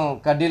కూడా మనం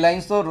కడ్డీ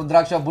లైన్స్ తో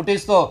రుద్రాక్ష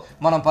బుటీస్ తో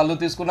మనం పళ్ళు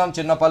తీసుకున్నాం.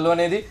 చిన్న పళ్ళు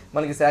అనేది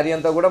మనకి శారీ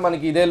అంతా కూడా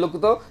మనకి ఇదే లుక్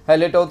తో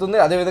హైలైట్ అవుతుంది.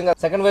 అదే విధంగా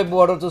సెకండ్ వైపు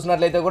బోర్డర్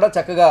చూసినట్లయితే కూడా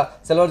చక్కగా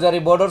సిల్వర్ జరీ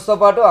బోర్డర్స్ తో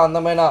పాటు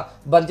అందమైన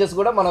బంచెస్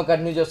కూడా మనం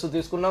కంటిన్యూ చేస్తూ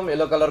తీసుకున్నాం.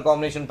 ఎల్లో కలర్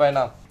కాంబినేషన్ పైన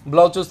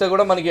బ్లౌజ్ చూస్తే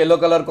కూడా మనకి yellow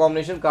colour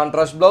combination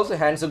contrast blouse,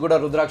 hands కూడా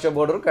రుద్రాక్ష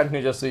బోర్డర్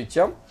కంటిన్యూ చేస్తూ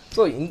ఇచ్చాం.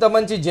 సో ఇంత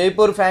మంచి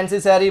జైపూర్ ఫ్యాన్సీ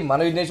శారీ మన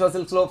విఘ్నేశ్వర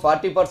సిల్క్స్ లో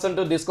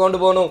 40% డిస్కౌంట్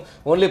బోను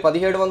ఓన్లీ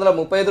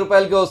 1735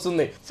 రూపాయలకి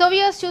వస్తుంది. సో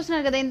వ్యూయర్స్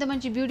చూస్తున్నారు కదా, ఇంత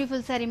మంచి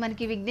బ్యూటిఫుల్ శారీ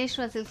మనకి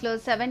విఘ్నేశ్వర సిల్క్స్ లో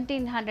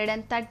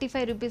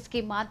 1735 రూపీస్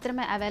కి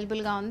మాత్రమే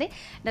అవైలబుల్ గా ఉంది.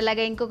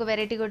 అలాగే ఇంకొక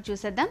వెరైటీ కూడా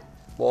చూసేద్దాం.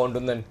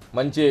 బాగుంటుందండి.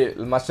 మంచి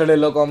మస్టర్డ్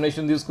ఎల్లో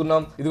కాంబినేషన్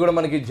తీసుకున్నాం. ఇది కూడా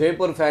మనకి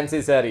జైపూర్ ఫ్యాన్సీ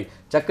శారీ.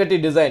 చక్కటి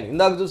డిజైన్.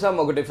 ఇందాక చూసాం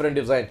ఒక డిఫరెంట్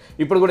డిజైన్.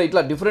 ఇప్పుడు కూడా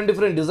ఇట్లా డిఫరెంట్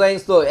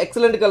డిజైన్స్ తో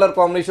ఎక్సలెంట్ కలర్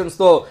కాంబినేషన్స్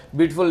తో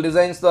బ్యూటిఫుల్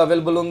డిజైన్స్ తో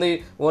అవైలబుల్ ఉంది.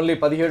 ఓన్లీ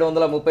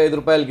 1735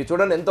 రూపాయలకి.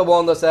 చూడండి ఎంత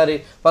బాగుందో శారీ.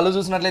 పళ్ళు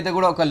చూసినట్లయితే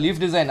కూడా ఒక లీఫ్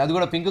డిజైన్, అది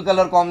కూడా పింక్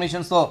కలర్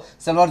కాంబినేషన్స్ తో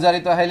సిల్వర్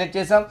జారీతో హైలైట్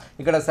చేసాం.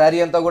 ఇక్కడ శారీ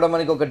అంతా కూడా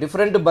మనకి ఒక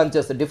డిఫరెంట్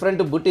బంచెస్,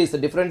 డిఫరెంట్ బుటీస్,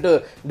 డిఫరెంట్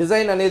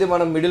డిజైన్ అనేది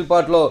మనం మిడిల్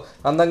పార్ట్ లో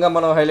అందంగా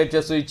మనం హైలైట్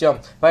చేస్తూ ఇచ్చాం.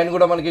 పైన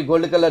కూడా మనకి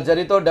గోల్డ్ కలర్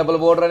జరీతో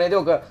డబుల్ బోర్డర్ అనేది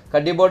ఒక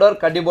కడ్డీ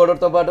బోర్డర్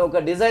తో పాటు ఒక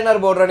డిజైనర్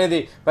బోర్డర్ అనేది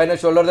పైన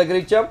షోల్డర్ దగ్గర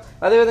ఇచ్చాం.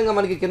 అదేవిధంగా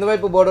మనకి కింద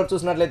వైపు బోర్డర్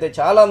చూసినట్లయితే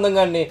చాలా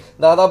అందంగా అండి.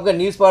 దాదాపుగా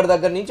నీస్ పార్ట్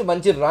దగ్గర నుంచి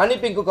మంచి రాణి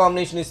పింక్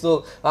కాంబినేషన్ ఇస్తూ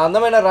ఆ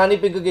అందమైన రాణి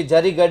పింక్ కి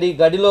జరీ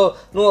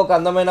గడిలోను ఒక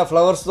అందమైన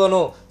ఫ్లవర్స్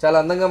తోను చాలా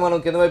అందంగా మనం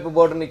కింద వైపు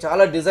బోర్డర్ ని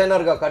చాలా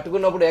డిజైనర్ గా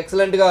కట్టుకున్నప్పుడు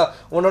ఎక్సలెంట్ గా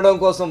ఉండడం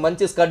కోసం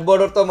మంచి స్కర్ట్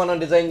బోర్డర్ తో మనం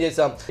డిజైన్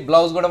చేసాం.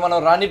 బ్లౌజ్ కూడా మనం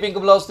రాణి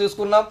పింక్ బ్లౌజ్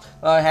తీసుకున్నాం.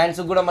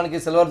 హ్యాండ్స్ కూడా మనకి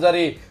సిల్వర్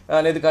జరీ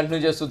అనేది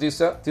కంటిన్యూ చేస్తూ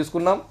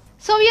తీసుకున్నాం.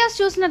 సో వ్యూయర్స్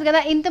చూస్తున్నారు కదా,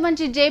 ఇంత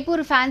మంచి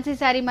జైపూర్ ఫ్యాన్సీ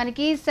శారీ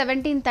మనకి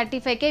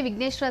 1735కే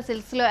విఘ్నేశ్వర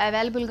సిల్క్స్లో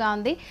అవైలబుల్గా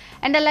ఉంది.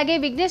 అండ్ అలాగే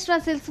విఘ్నేశ్వర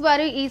సిల్క్స్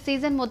వారు ఈ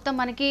సీజన్ మొత్తం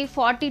మనకి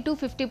 40 to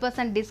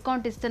 50%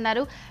 డిస్కౌంట్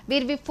ఇస్తున్నారు.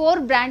 వీరివి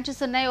 4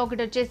 బ్రాంచెస్ ఉన్నాయి.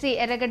 ఒకటి వచ్చేసి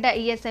ఎర్రగడ్డ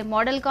ఈఎస్ఐ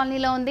మోడల్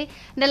కాలనీలో ఉంది.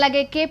 అండ్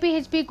అలాగే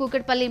కేపీహెచ్పి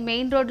కూకట్పల్లి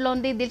మెయిన్ రోడ్లో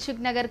ఉంది.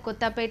 దిల్సుఖ్ నగర్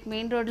కొత్తపేట్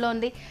మెయిన్ రోడ్లో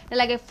ఉంది.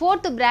 అలాగే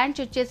 4th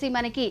బ్రాంచ్ వచ్చేసి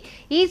మనకి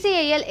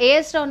ఈసీఐఎల్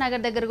ఏఎస్ రావు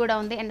నగర్ దగ్గర కూడా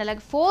ఉంది. అండ్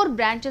అలాగే 4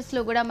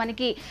 బ్రాంచెస్లో కూడా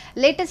మనకి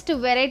లేటెస్ట్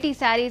వెరైటీ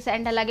శారీస్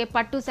అండ్ అలాగే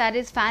పట్టు saris,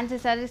 fancy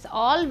saris,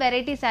 all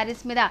variety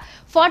saris మీద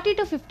 40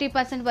 to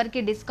 50%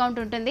 వరకు డిస్కౌంట్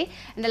ఉంటుంది.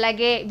 అండ్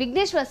అలాగే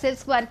విఘ్నేశ్వర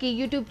సిల్క్స్ వారికి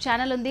యూట్యూబ్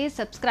ఛానల్ ఉంది.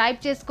 సబ్స్క్రైబ్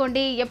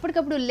చేసుకోండి.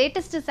 ఎప్పటికప్పుడు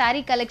లేటెస్ట్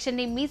శారీ కలెక్షన్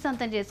ని మీ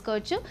సొంతం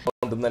చేసుకోవచ్చు.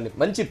 ఉంటుందండి.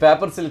 మంచి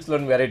పేపర్ సిల్క్స్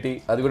లోని వెరైటీ.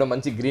 అది కూడా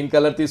మంచి గ్రీన్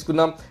కలర్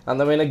తీసుకున్నాం.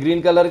 అందమైన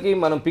గ్రీన్ కలర్ కి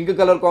మనం పింక్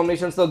కలర్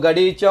కాంబినేషన్స్ తో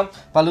గడి ఇచ్చాం.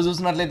 పళ్ళు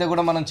చూసినట్లయితే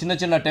కూడా మనం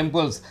చిన్న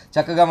టెంపుల్స్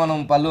చక్కగా మనం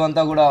పళ్ళు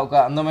అంతా కూడా ఒక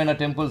అందమైన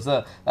temples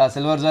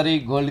silver zari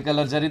gold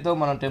colour జరీతో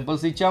మనం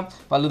టెంపుల్స్ ఇచ్చాం.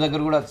 పళ్ళు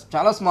దగ్గర కూడా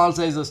చాలా స్మాల్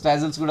సైజ్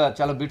స్టాజిల్స్ కూడా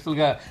చాలా బ్యూటిఫుల్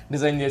గా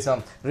డిజైన్ చేసాం.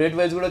 రేట్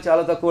వైజ్ కూడా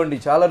చాలా తక్కువ అండి.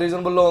 చాలా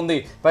రీజనబుల్ లో ఉంది.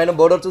 పైన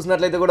బోర్డర్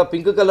చూసినట్లయితే కూడా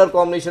పింక్ కలర్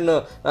కాంబినేషన్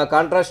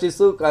కాంట్రాస్ట్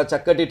ఇస్తూ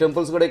చక్కటి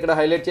టెంపుల్స్ కూడా ఇక్కడ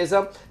హైలైట్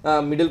చేసాం.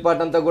 మిడిల్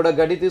పార్ట్ అంతా కూడా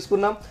గడి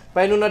తీసుకున్నాం.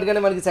 పైన ఉన్నట్టుగానే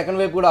మనకి సెకండ్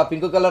వైపు కూడా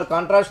పింక్ కలర్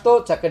కాంట్రాస్ట్ తో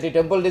చక్కటి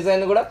టెంపుల్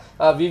డిజైన్ కూడా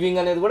వీవింగ్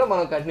అనేది కూడా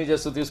మనం కంటిన్యూ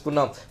చేస్తూ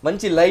తీసుకున్నాం.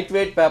 మంచి light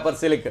weight paper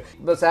silk.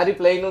 Sari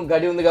plain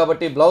గడి ఉంది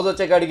కాబట్టి బ్లౌజ్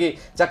వచ్చే కాడికి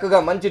చక్కగా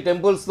మంచి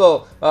టెంపుల్స్ తో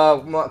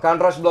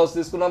కాంట్రాస్ట్ బ్లౌజ్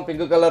తీసుకున్నాం.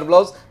 పింక్ కలర్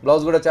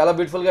బ్లౌజ్ కూడా చాలా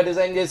బ్యూటిఫుల్ గా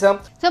డిజైన్ చేసాం.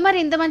 సో మరి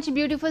ఇంత మంచి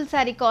బ్యూటిఫుల్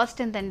శారీ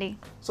కాస్ట్ ఎంతండి?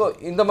 సో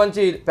ఇంత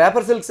మంచి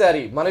పేపర్ సిల్క్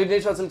శారీ మన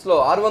విఘ్నేశ్వర సిల్క్స్ లో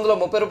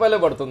 630 రూపాయలే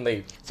పడుతుంది.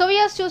 సో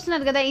వ్యూయర్స్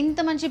చూస్తున్నారు కదా, ఇంత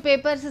మంచి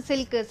పేపర్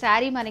సిల్క్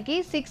శారీ మనకి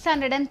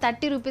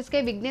 630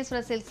 రూపీస్కే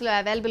విఘ్నేశ్వర సిల్క్స్ లో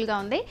అవైలబుల్ గా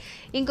ఉంది.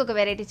 ఇంకొక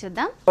వెరైటీ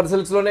చూద్దాం. పేపర్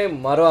సిల్క్స్ లోనే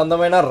మరో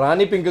అందమైన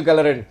రాణి పింక్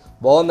కలర్ అండి.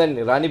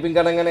 బాగుందండి. రాణి పింక్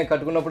అనగానే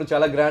కట్టుకున్నప్పుడు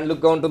చాలా గ్రాండ్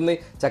లుక్గా ఉంటుంది.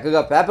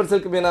 చక్కగా పేపర్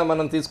సిల్క్ మీద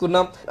మనం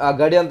తీసుకున్నాం. ఆ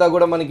గడి అంతా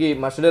కూడా మనకి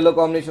మస్టర్డ్ ఎల్లో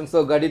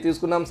కాంబినేషన్స్తో గడి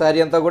తీసుకున్నాం.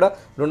 శారీ అంతా కూడా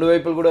రెండు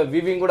వైపులు కూడా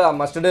వీవింగ్ కూడా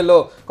మస్టర్డ్ ఎల్లో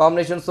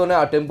కాంబినేషన్స్తోనే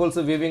ఆ టెంపుల్స్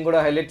వీవింగ్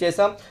కూడా హైలైట్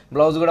చేసాం.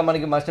 బ్లౌజ్ కూడా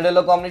మనకి mustard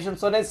yellow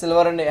కాంబినేషన్స్తోనే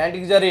silver and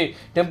antique zari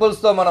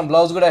టెంపుల్స్తో మనం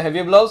బ్లౌజ్ కూడా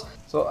హెవీ బ్లౌజ్.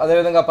 సో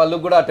అదేవిధంగా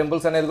పళ్ళుకు కూడా ఆ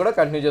టెంపుల్స్ అనేది కూడా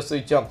కంటిన్యూ చేస్తూ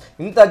ఇచ్చాం.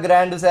 ఇంత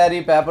grand sari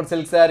paper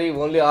silk sari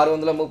only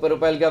 630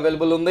 రూపాయలకి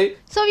అవైలబుల్ ఉంది.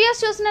 సో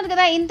వ్యూస్ చూస్తున్నారు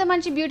కదా, ఇంత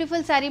మంచి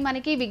బ్యూటిఫుల్ శారీ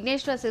మనకి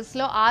విఘ్నేశ్వర సిల్క్స్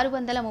లో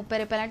 630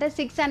 రూపాయలు అంటే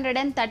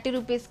 630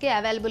 రూపీస్కి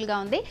అవైలబుల్గా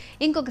ఉంది.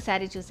 ఇంకొక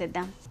శారీ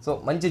చూసేద్దాం. సో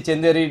మంచి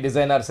చందేరి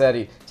డిజైనర్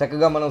శారీ,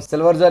 చక్కగా మనం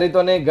సిల్వర్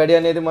జరీతోనే గడి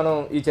అనేది మనం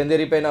ఈ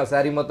చందేరి పైన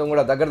శారీ మొత్తం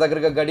కూడా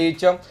దగ్గరగా గడి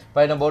ఇచ్చాం.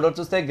 పైన బోర్డర్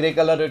చూస్తే గ్రే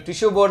కలర్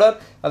టిష్యూ బోర్డర్,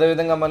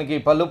 అదేవిధంగా మనకి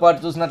పళ్ళు పాటు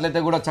చూసినట్లయితే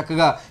కూడా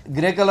చక్కగా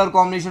గ్రే కలర్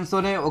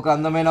కాంబినేషన్స్తోనే ఒక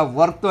అందమైన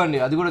వర్క్తో అండి,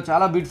 అది కూడా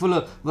చాలా బ్యూటిఫుల్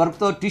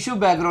వర్క్తో టిష్యూ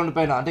బ్యాక్గ్రౌండ్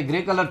పైన అంటే గ్రే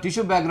కలర్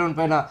టిష్యూ బ్యాక్గ్రౌండ్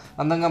పైన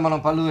అందంగా మనం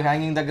పళ్ళు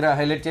హ్యాంగింగ్ దగ్గర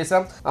హైలైట్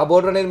చేసాం. ఆ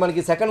బోర్డర్ అనేది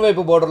మనకి సెకండ్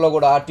వైపు బోర్డర్లో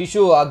కూడా ఆ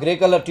టిష్యూ ఆ గ్రే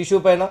కలర్ టిష్యూ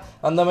పైన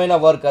అందమైన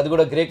వర్క్, అది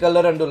కూడా grey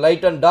colour and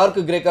light and dark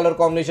grey colour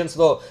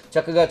కాంబినేషన్స్తో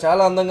చక్కగా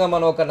చాలా అందంగా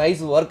మనం ఒక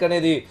నైస్ వర్క్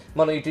అనేది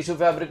మనం ఈ టిష్యూ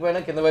ఫ్యాబ్రిక్ పైన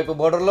కింద వైపు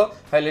బోర్డర్లో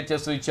హైలైట్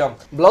చేస్తూ ఇచ్చాం.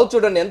 బ్లౌజ్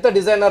చూడండి ఎంత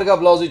డిజైనర్గా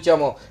బ్లౌజ్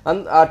ఇచ్చామో.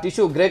 ఆ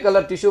టిష్యూ గ్రే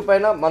కలర్ టిష్యూ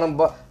పైన మనం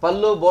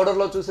పళ్ళు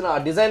బోర్డర్లో చూసిన ఆ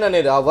డిజైన్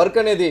అనేది ఆ వర్క్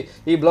అనేది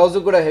ఈ బ్లౌజ్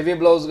కూడా హెవీ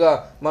బ్లౌజ్గా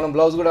మనం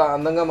బ్లౌజ్ కూడా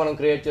అందంగా మనం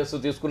క్రియేట్ చేస్తూ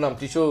తీసుకున్నాం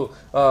టిష్యూ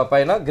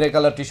పైన గ్రే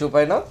కలర్ టిష్యూ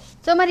పైన.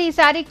 సో మరి ఈ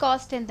శారీ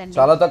కాస్ట్ ఎంతండి?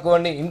 చాలా తక్కువ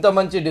అండి. ఇంత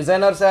మంచి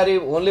డిజైనర్ శారీ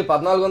ఓన్లీ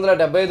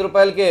 1475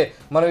 రూపాయలకే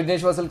మన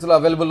విఘ్నేశ్వర సిల్క్స్లో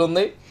అవైలబుల్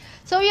ఉంది.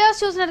 సో వ్యూస్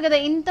చూస్తున్నారు కదా,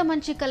 ఇంత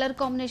మంచి కలర్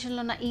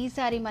కాంబినేషన్లో ఉన్న ఈ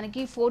శారీ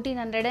మనకి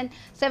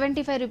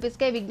 1475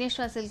 రూపీస్కే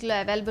విఘ్నేశ్వర సిల్క్లో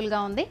అవైలబుల్గా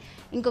ఉంది.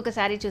 ఇంకొక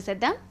శారీ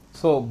చూసేద్దాం.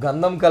 సో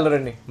గంధం కలర్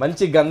అండి,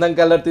 మంచి గంధం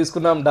కలర్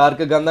తీసుకున్నాం,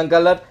 డార్క్ గంధం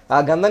కలర్. ఆ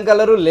గంధం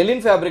కలరు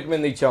లెలిన్ ఫ్యాబ్రిక్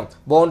మీద ఇచ్చాం,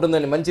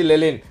 బాగుంటుందండి. మంచి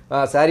లెలిన్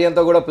శారీ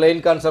అంతా కూడా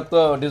ప్లెయిన్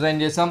కాన్సెప్ట్తో డిజైన్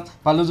చేసాం.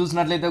 పళ్ళు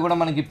చూసినట్లయితే కూడా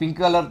మనకి పింక్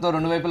కలర్తో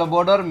రెండు వైపుల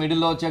బోర్డర్,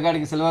 మిడిల్లో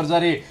వచ్చేకాడికి సిల్వర్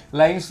జరీ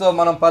లైన్స్తో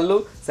మనం పళ్ళు.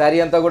 శారీ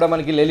అంతా కూడా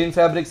మనకి లెలిన్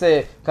ఫ్యాబ్రిక్సే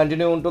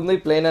కంటిన్యూ ఉంటుంది,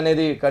 ప్లెయిన్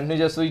అనేది కంటిన్యూ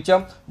చేస్తూ ఇచ్చాం,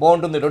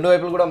 బాగుంటుంది. రెండు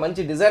వైపులు కూడా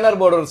మంచి డిజైనర్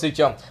బోర్డర్స్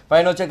ఇచ్చాం.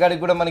 పైన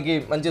వచ్చేకాడికి కూడా మనకి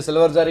మంచి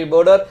silver zari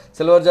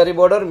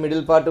border,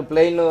 middle part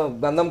plain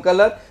గంధం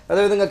కలర్.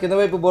 అదేవిధంగా కింద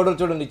వైపు బోర్డర్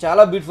చూడండి,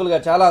 చాలా బ్యూటిఫుల్గా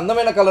చాలా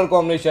అందమైన కలర్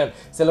కాంబినేషన్.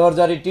 సిల్వర్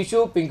జారీ tissue,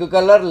 pink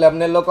colour,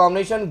 lemon yellow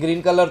combination,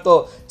 green కలర్తో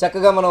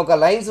చక్కగా మనం ఒక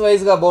లైన్స్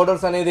వైజ్గా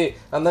బోర్డర్స్ అనేది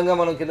అందంగా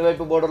మనం కింద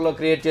వైపు బోర్డర్లో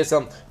క్రియేట్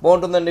చేసాం,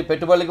 బాగుంటుందండి.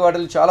 పెట్టుబడికి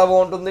వాటికి చాలా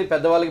బాగుంటుంది.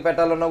 పెద్దవాళ్ళకి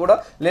పెట్టాలన్నా కూడా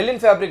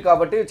లెలిన్ ఫ్యాబ్రిక్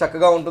కాబట్టి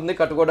చక్కగా ఉంటుంది,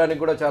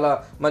 కట్టుకోవడానికి కూడా చాలా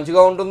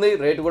మంచిగా ఉంటుంది.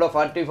 రేటు కూడా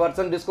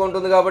 40% డిస్కౌంట్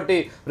ఉంది కాబట్టి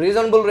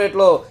రీజనబుల్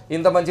రేట్లో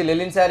ఇంత మంచి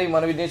లెలిన్ శారీ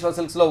మన విఘ్నేశ్వర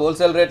సిల్క్స్లో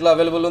హోల్సేల్ రేట్లో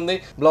అవైలబుల్ ఉంది.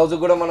 బ్లౌజ్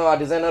కూడా మనం ఆ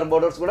డిజైనర్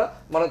బోర్డర్స్ కూడా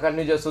మనం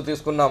కంటిన్యూ చేస్తూ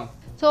తీసుకున్నాం.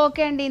 సో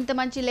ఓకే అండి, ఇంత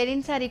మంచి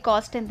లెనిన్ శారీ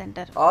కాస్ట్ ఎంత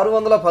అంటారు?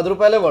 610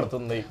 రూపాయలే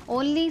పడుతుంది.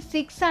 ఓన్లీ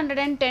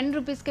 610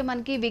 రూపీస్కి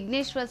మనకి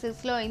విఘ్నేశ్వర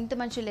సిల్క్స్లో ఇంత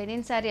మంచి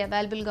లెనిన్ శారీ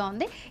అవైలబుల్గా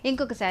ఉంది.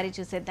 ఇంకొక శారీ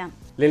చూసేద్దాం.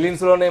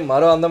 లెలిన్స్లోనే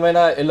మరో అందమైన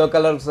yellow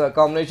colour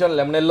combination,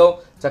 lemon yellow,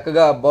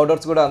 చక్కగా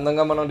బార్డర్స్ కూడా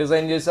అందంగా మనం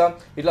డిజైన్ చేసాం.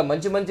 ఇట్లా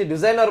మంచి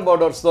డిజైనర్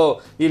బార్డర్స్తో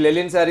ఈ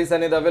లెలిన్ శారీస్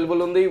అనేది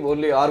అవైలబుల్ ఉంది.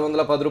 ఓన్లీ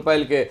 610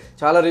 రూపాయలకే,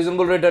 చాలా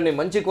రీజనబుల్ రేట్ అండి,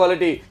 మంచి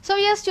క్వాలిటీ. సో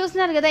ఎస్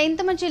చూస్తున్నారు కదా,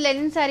 ఇంత మంచి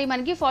లెనిన్ శారీ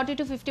మనకి 40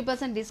 to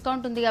 50%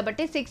 డిస్కౌంట్ ఉంది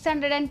కాబట్టి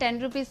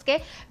 610 రూపీస్కే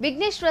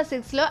విఘ్నేశ్వర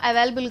సిల్క్స్లో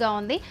అవైలబుల్గా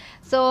ఉంది.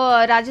 సో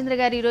రాజేంద్ర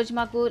గారు ఈరోజు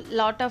మాకు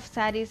లాట్ ఆఫ్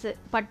శారీస్,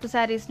 పట్టు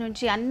శారీస్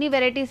నుంచి అన్ని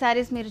వెరైటీ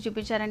శారీస్ మీరు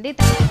చూపించారండి.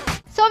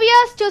 సో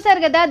వ్యూయర్స్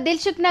చూసారు కదా,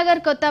 దిల్సుఖ్ నగర్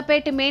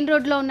కొత్తపేట మెయిన్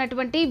రోడ్లో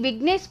ఉన్నటువంటి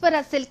విఘ్నేశ్వర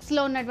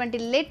సిల్క్స్లో ఉన్నటువంటి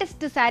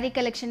లేటెస్ట్ శారీ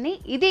కలెక్షన్ని.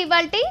 ఇది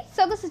ఇవాల్టి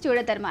సొగసు చూడ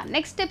తర్మ.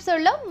 నెక్స్ట్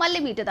ఎపిసోడ్లో మళ్ళీ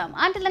మీటుదాం.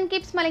 Until then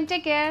keep smiling,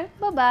 take care,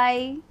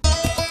 bye.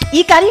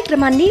 ఈ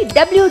కార్యక్రమాన్ని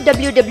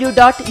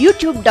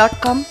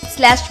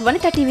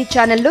www.youtube.com/vanitha TV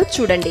ఛానల్లో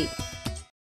చూడండి.